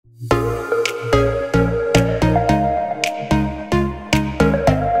Hi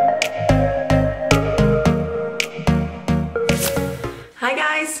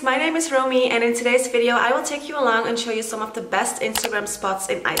guys, my name is Romy and in today's video I will take you along and show you some of the best Instagram spots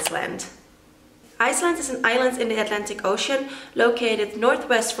in Iceland. Iceland is an island in the Atlantic Ocean, located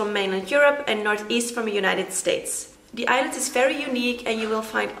northwest from mainland Europe and northeast from the United States. The island is very unique and you will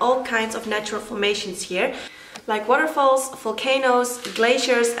find all kinds of natural formations here, like waterfalls, volcanoes,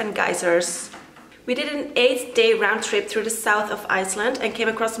 glaciers and geysers. We did an 8-day round trip through the south of Iceland and came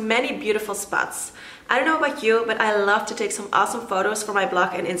across many beautiful spots. I don't know about you, but I love to take some awesome photos for my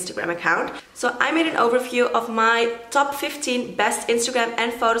blog and Instagram account. So I made an overview of my top 15 best Instagram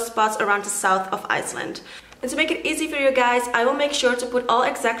and photo spots around the south of Iceland. And to make it easy for you guys, I will make sure to put all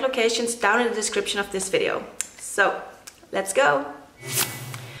exact locations down in the description of this video. So, let's go!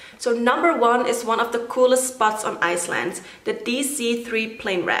 So number 1 is one of the coolest spots on Iceland, the DC-3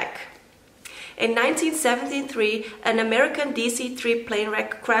 plane wreck. In 1973, an American DC-3 plane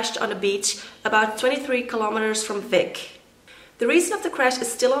wreck crashed on a beach about 23 kilometers from Vik. The reason of the crash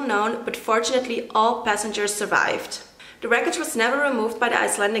is still unknown, but fortunately all passengers survived. The wreckage was never removed by the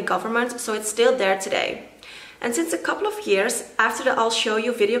Icelandic government, so it's still there today. And since a couple of years after the I'll Show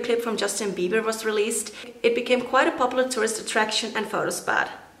You video clip from Justin Bieber was released, it became quite a popular tourist attraction and photo spot.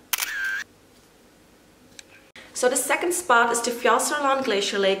 So the second spot is the Fjallsárlón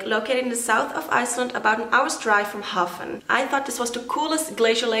glacier lake, located in the south of Iceland, about an hour's drive from Hoffen. I thought this was the coolest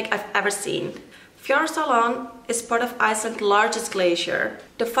glacier lake I've ever seen. Fjallsárlón is part of Iceland's largest glacier,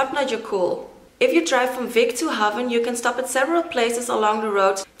 the Vatnajökull. If you drive from Vik to Hoffen, you can stop at several places along the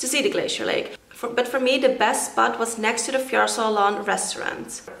road to see the glacier lake. But for me, the best spot was next to the Fjallsárlón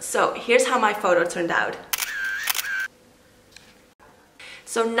restaurant. So here's how my photo turned out.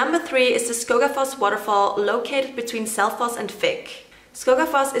 So number 3 is the Skógafoss waterfall, located between Seljalandsfoss and Vik.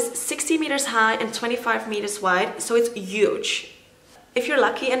 Skógafoss is 60 meters high and 25 meters wide, so it's huge. If you're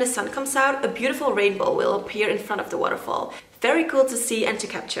lucky and the sun comes out, a beautiful rainbow will appear in front of the waterfall. Very cool to see and to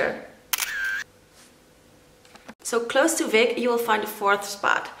capture. So close to Vik you will find the 4th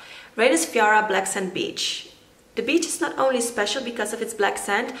spot, Reynisfjara black sand beach. The beach is not only special because of its black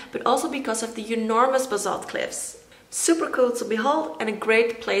sand, but also because of the enormous basalt cliffs. Super cool to behold and a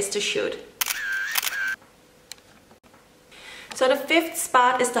great place to shoot. So the 5th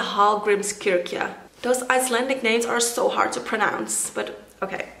spot is the Hallgrimskirkja. Those Icelandic names are so hard to pronounce, but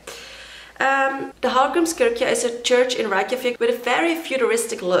okay. The Hallgrimskirkja is a church in Reykjavik with a very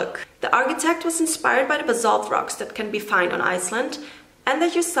futuristic look. The architect was inspired by the basalt rocks that can be found on Iceland and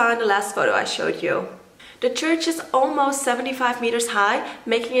that you saw in the last photo I showed you. The church is almost 75 meters high,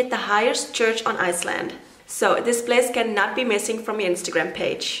 making it the highest church on Iceland. So this place cannot be missing from your Instagram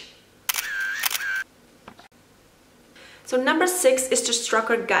page. So number 6 is the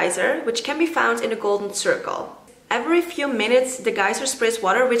Stokksnes geyser, which can be found in the Golden Circle. Every few minutes the geyser sprays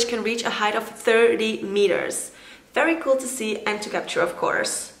water which can reach a height of 30 meters. Very cool to see and to capture, of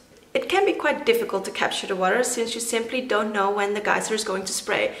course. It can be quite difficult to capture the water since you simply don't know when the geyser is going to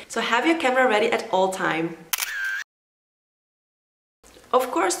spray, so have your camera ready at all time. Of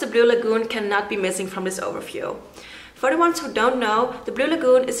course, the Blue Lagoon cannot be missing from this overview. For the ones who don't know, the Blue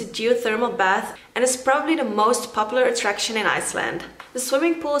Lagoon is a geothermal bath and is probably the most popular attraction in Iceland. The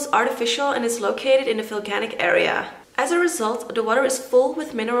swimming pool is artificial and is located in a volcanic area. As a result, the water is full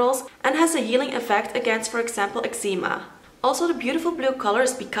with minerals and has a healing effect against, for example, eczema. Also, the beautiful blue color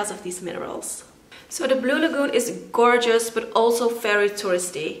is because of these minerals. So the Blue Lagoon is gorgeous but also very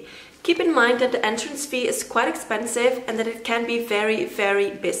touristy. Keep in mind that the entrance fee is quite expensive and that it can be very,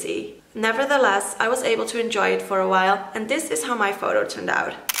 very busy. Nevertheless, I was able to enjoy it for a while, and this is how my photo turned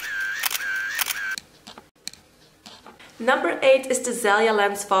out. Number 8 is the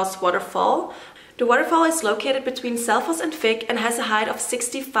Seljalandsfoss waterfall. The waterfall is located between Seljalandsfoss and Vik and has a height of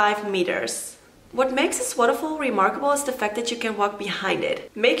 65 meters. What makes this waterfall remarkable is the fact that you can walk behind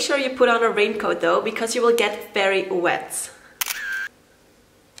it. Make sure you put on a raincoat though, because you will get very wet.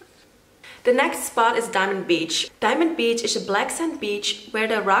 The next spot is Diamond Beach. Diamond Beach is a black sand beach where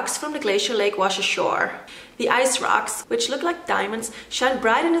the rocks from the glacier lake wash ashore. The ice rocks, which look like diamonds, shine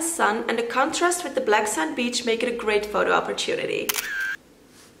bright in the sun, and the contrast with the black sand beach make it a great photo opportunity.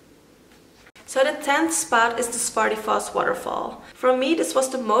 So the 10th spot is the Svartifoss waterfall. For me, this was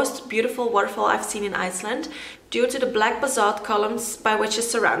the most beautiful waterfall I've seen in Iceland due to the black basalt columns by which it's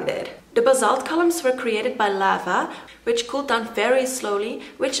surrounded. The basalt columns were created by lava, which cooled down very slowly,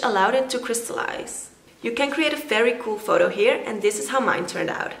 which allowed it to crystallize. You can create a very cool photo here, and this is how mine turned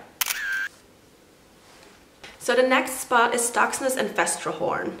out. So the next spot is Stokksnes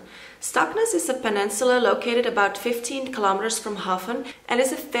Vestrahorn. Stokksnes is a peninsula located about 15 kilometers from Hofen and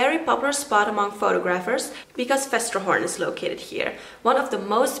is a very popular spot among photographers because Vestrahorn is located here, one of the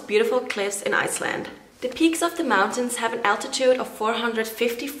most beautiful cliffs in Iceland. The peaks of the mountains have an altitude of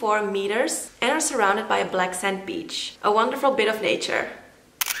 454 meters and are surrounded by a black sand beach, a wonderful bit of nature.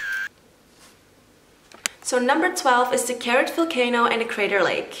 So number 12 is the Kerið volcano and the crater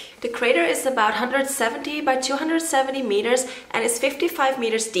lake. The crater is about 170 by 270 meters and is 55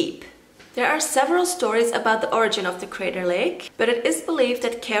 meters deep. There are several stories about the origin of the crater lake, but it is believed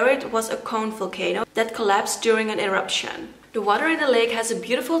that Kerið was a cone volcano that collapsed during an eruption. The water in the lake has a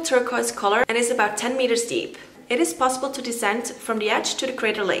beautiful turquoise color and is about 10 meters deep. It is possible to descend from the edge to the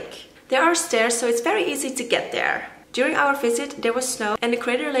crater lake. There are stairs, so it's very easy to get there. During our visit there was snow and the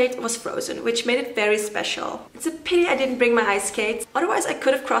crater lake was frozen, which made it very special. It's a pity I didn't bring my ice skates, otherwise I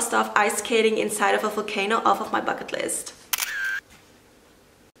could have crossed off ice skating inside of a volcano off of my bucket list.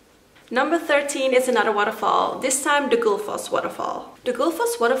 Number 13 is another waterfall, this time the Gullfoss waterfall. The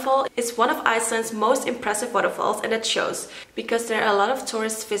Gullfoss waterfall is one of Iceland's most impressive waterfalls, and that shows, because there are a lot of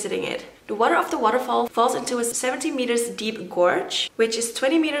tourists visiting it. The water of the waterfall falls into a 70 meters deep gorge, which is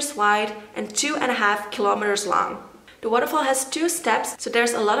 20 meters wide and 2.5 kilometers long. The waterfall has 2 steps, so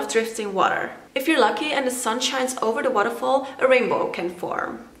there's a lot of drifting water. If you're lucky and the sun shines over the waterfall, a rainbow can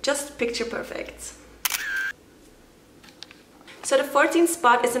form. Just picture perfect. So the 14th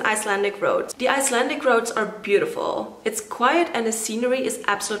spot is an Icelandic road. The Icelandic roads are beautiful. It's quiet and the scenery is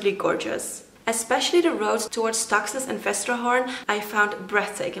absolutely gorgeous. Especially the roads towards Stokksnes and Vestrahorn I found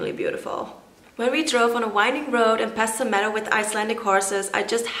breathtakingly beautiful. When we drove on a winding road and passed a meadow with Icelandic horses, I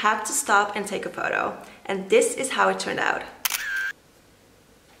just had to stop and take a photo. And this is how it turned out.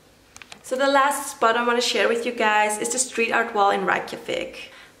 So the last spot I want to share with you guys is the street art wall in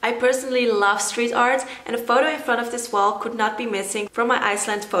Reykjavik. I personally love street art, and a photo in front of this wall could not be missing from my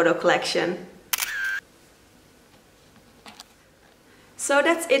Iceland photo collection. So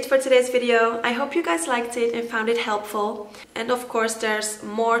that's it for today's video. I hope you guys liked it and found it helpful. And of course there's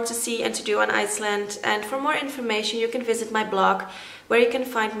more to see and to do on Iceland, and for more information you can visit my blog where you can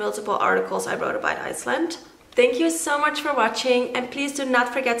find multiple articles I wrote about Iceland. Thank you so much for watching, and please do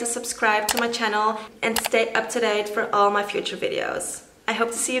not forget to subscribe to my channel and stay up to date for all my future videos. I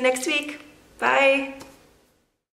hope to see you next week. Bye!